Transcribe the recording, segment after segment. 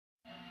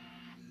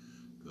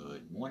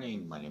Good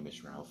morning. My name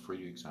is Ralf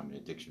Friedrichs. I'm an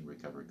addiction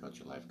recovery coach,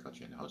 a life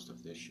coach, and host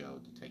of this show,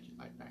 the Take Your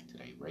Life Back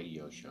Today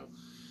radio show.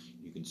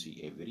 You can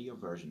see a video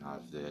version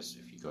of this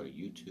if you go to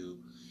YouTube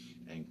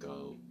and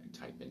go and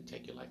type in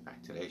Take Your Life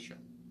Back Today show.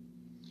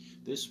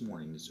 This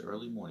morning, this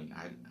early morning,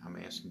 I'm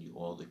asking you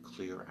all to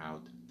clear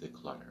out the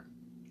clutter.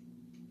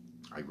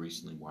 I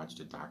recently watched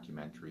a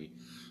documentary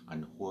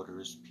on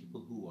hoarders, people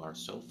who are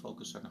so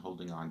focused on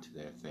holding on to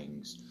their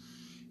things,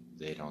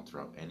 they don't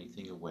throw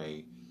anything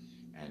away,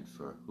 and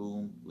for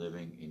whom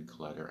living in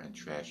clutter and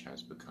trash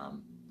has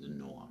become the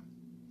norm.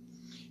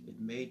 It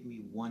made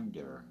me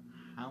wonder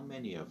how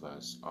many of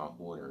us are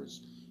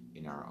hoarders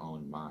in our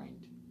own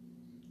mind.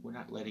 We're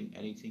not letting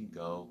anything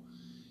go.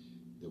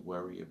 The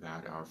worry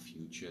about our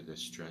future, the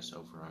stress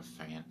over our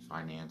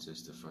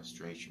finances, the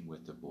frustration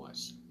with the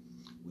boss.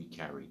 We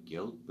carry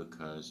guilt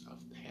because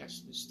of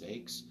past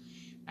mistakes,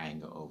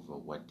 anger over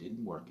what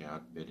didn't work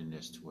out,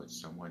 bitterness towards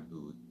someone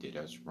who did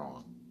us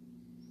wrong.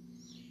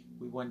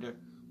 We wonder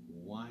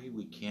why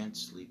we can't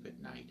sleep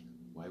at night,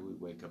 why we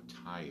wake up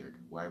tired,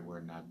 why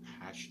we're not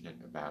passionate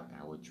about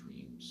our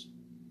dreams.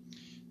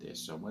 There's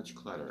so much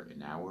clutter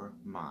in our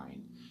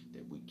mind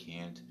that we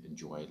can't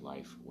enjoy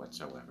life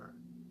whatsoever.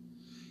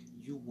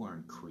 You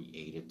weren't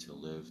created to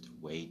live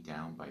weighed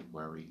down by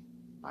worry,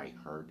 by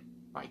hurt,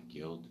 by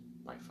guilt,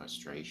 by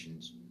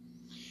frustrations.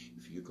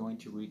 If you're going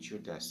to reach your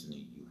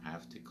destiny, you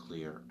have to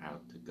clear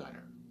out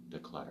the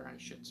clutter, I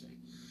should say.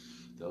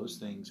 Those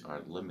things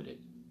are limited.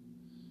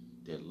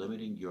 They're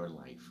limiting your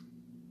life.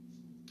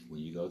 When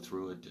you go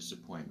through a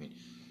disappointment,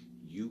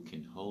 you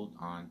can hold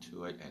on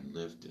to it and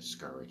live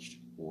discouraged,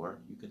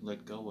 or you can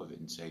let go of it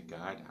and say,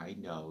 God, I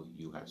know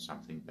you have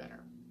something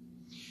better.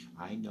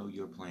 I know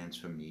your plans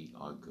for me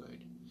are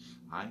good.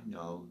 I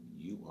know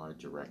you are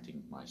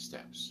directing my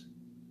steps.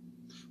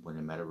 When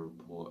a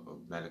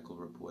medical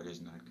report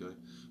is not good,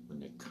 when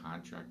the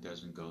contract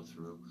doesn't go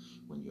through,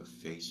 when you're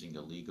facing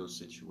a legal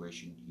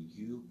situation,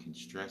 you can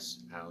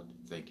stress out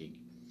thinking,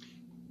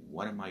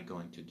 what am I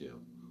going to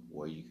do?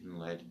 Or you can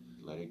let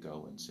it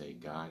go and say,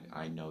 God,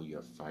 I know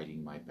you're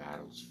fighting my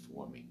battles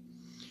for me.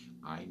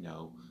 I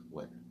know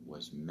what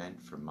was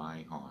meant for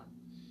my harm,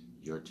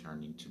 you're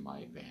turning to my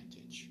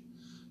advantage.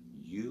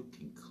 You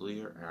can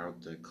clear out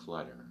the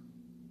clutter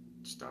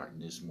starting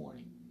this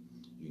morning.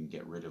 You can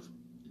get rid of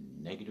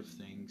negative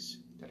things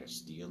that are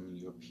stealing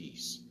your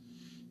peace,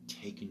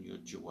 taking your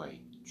joy,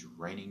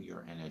 draining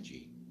your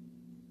energy.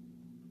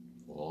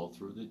 All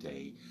through the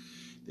day,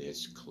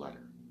 there's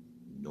clutter.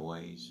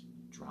 Noise,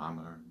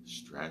 drama,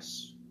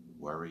 stress,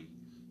 worry,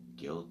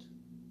 guilt,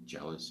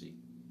 jealousy.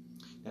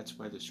 That's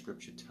why the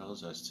scripture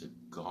tells us to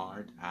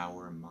guard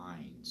our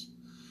minds.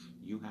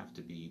 You have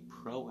to be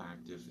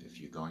proactive if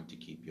you're going to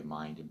keep your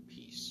mind in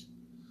peace.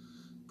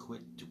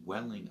 Quit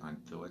dwelling on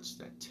thoughts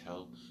that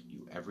tell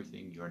you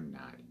everything you're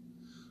not.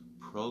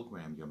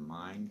 Program your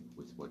mind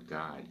with what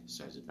God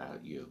says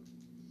about you.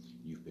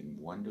 You've been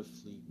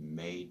wonderfully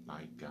made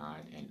by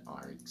God and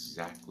are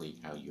exactly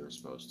how you're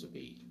supposed to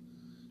be.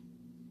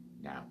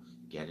 Now,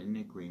 get in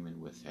agreement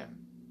with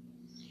Him.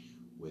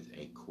 With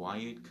a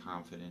quiet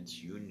confidence,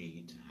 you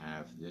need to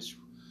have this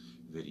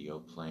video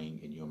playing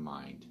in your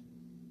mind.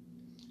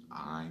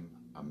 I'm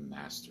a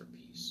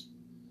masterpiece.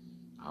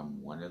 I'm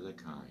one of a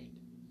kind.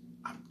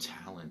 I'm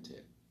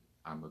talented.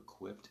 I'm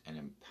equipped and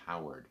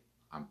empowered.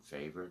 I'm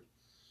favored,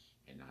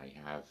 and I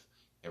have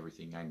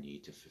everything I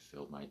need to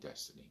fulfill my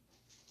destiny.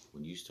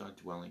 When you start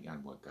dwelling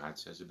on what God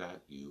says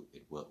about you,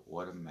 it will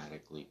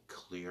automatically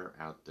clear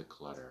out the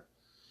clutter.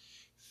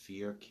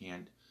 Fear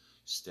can't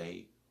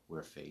stay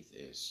where faith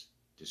is.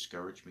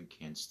 Discouragement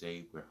can't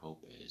stay where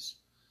hope is.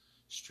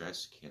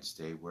 Stress can't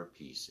stay where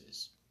peace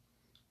is.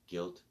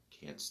 Guilt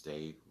can't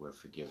stay where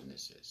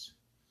forgiveness is.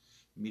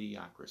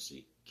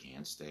 Mediocrity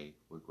can't stay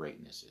where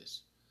greatness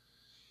is.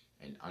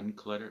 An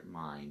uncluttered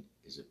mind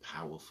is a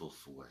powerful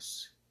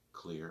force.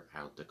 Clear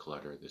out the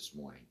clutter this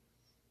morning.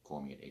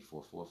 Call me at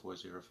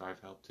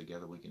 844-405-HELP.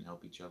 Together we can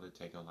help each other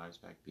take our lives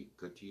back. Be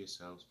good to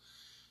yourselves.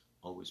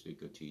 Always be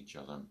good to each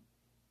other.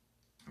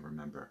 And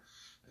remember,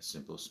 a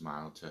simple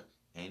smile to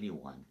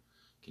anyone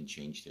can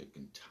change their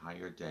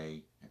entire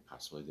day and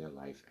possibly their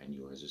life and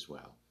yours as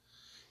well.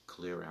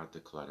 Clear out the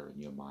clutter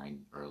in your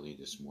mind early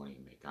this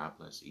morning. May God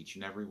bless each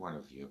and every one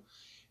of you.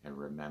 And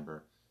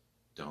remember,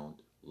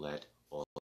 don't let all